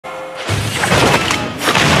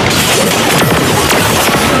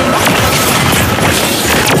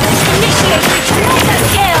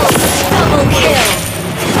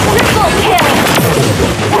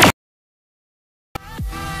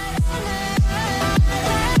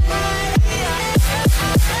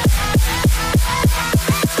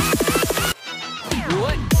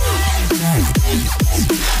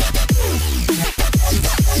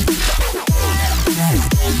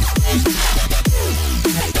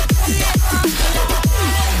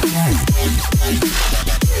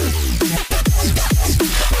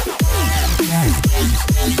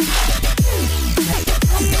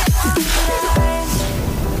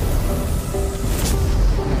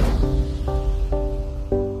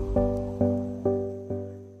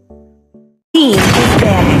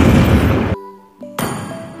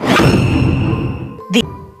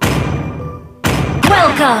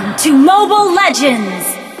to Mobile Legends!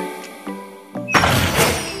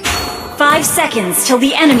 5 seconds till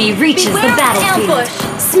the enemy reaches the battlefield.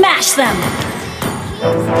 Ambush. Smash them!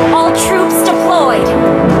 All troops deployed!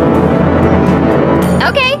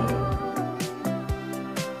 Okay.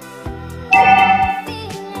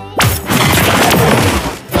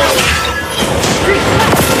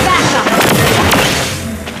 Request backup!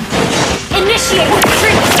 Initiate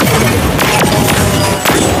retreat!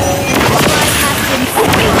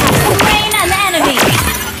 Slain an enemy!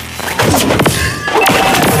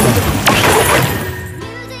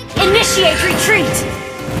 Initiate retreat!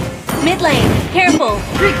 Mid lane, careful!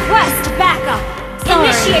 Request backup! Sorry.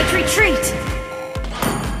 Initiate retreat!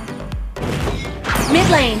 Mid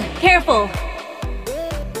lane, careful!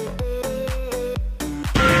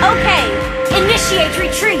 Okay, initiate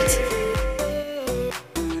retreat!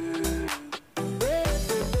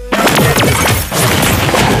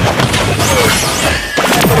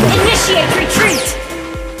 Initiate retreat!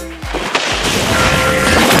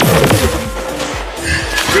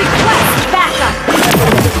 Request backup!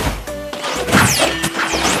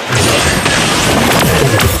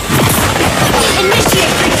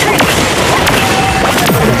 Initiate retreat!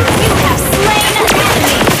 You have slain an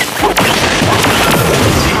enemy!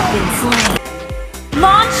 Have been slain.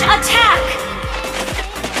 Launch attack!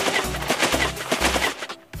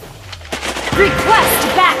 Request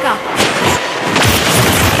backup!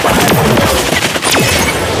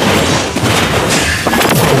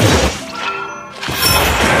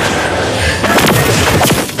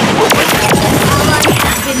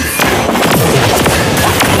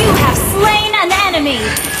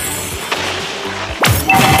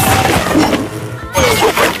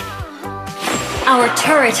 Our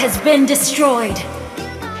turret has been destroyed.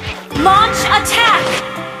 Launch attack!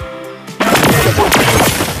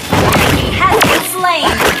 He has been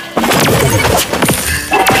slain.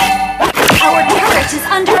 Our turret is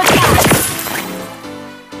under attack.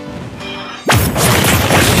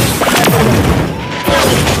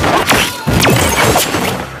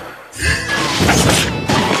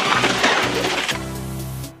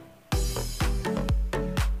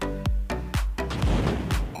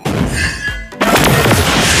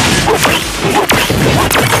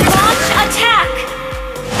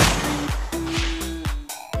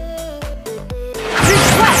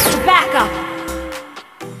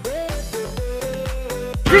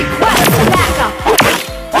 Request backup!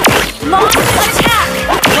 Launch attack!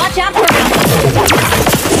 Watch out for him!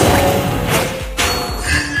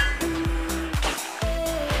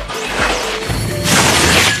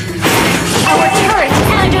 Our turret is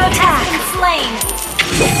under attack! Slain!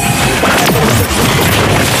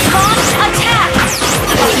 Launch attack!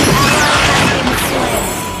 Ally has been slain.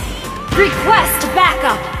 Request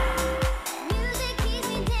backup!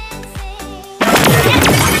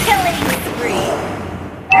 Killing spree!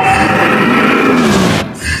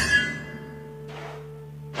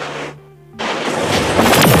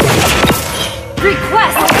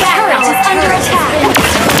 Request backup is under attack!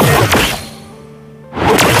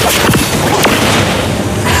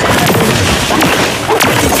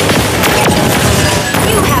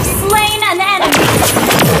 You have slain an enemy!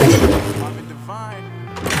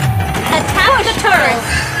 Attack the turret!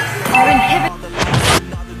 Our inhibitor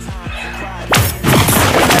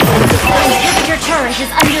turret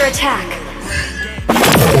is under attack!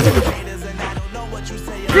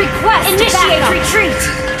 Request initiate backup. Retreat!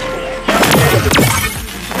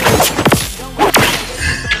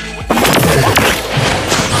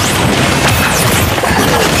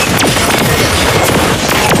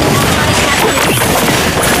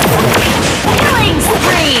 Killing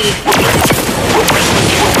spree!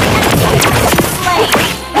 Slain!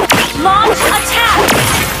 Launch attack!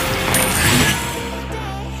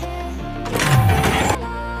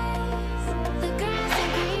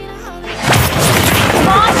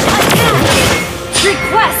 Launch attack!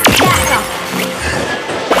 Request backup!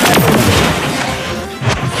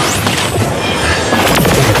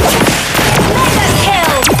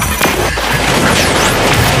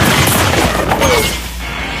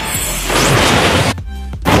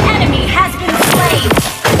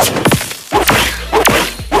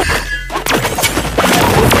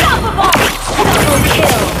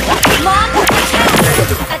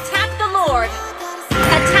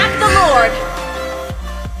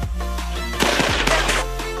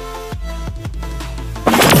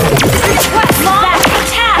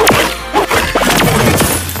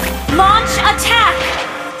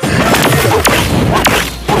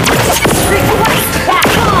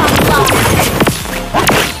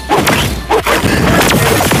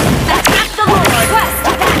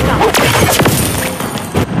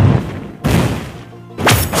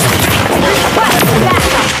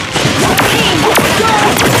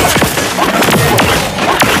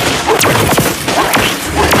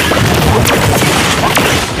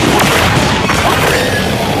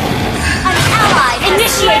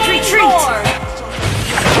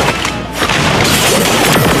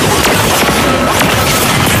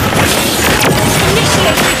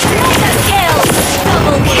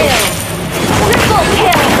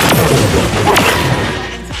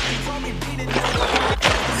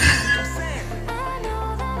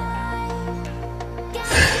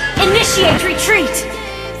 Initiate retreat!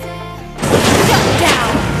 Shut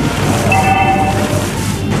down!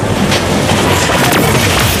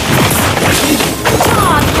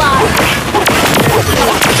 Godlike!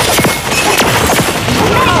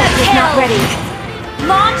 Mega kill! Not ready.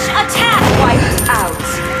 Launch attack!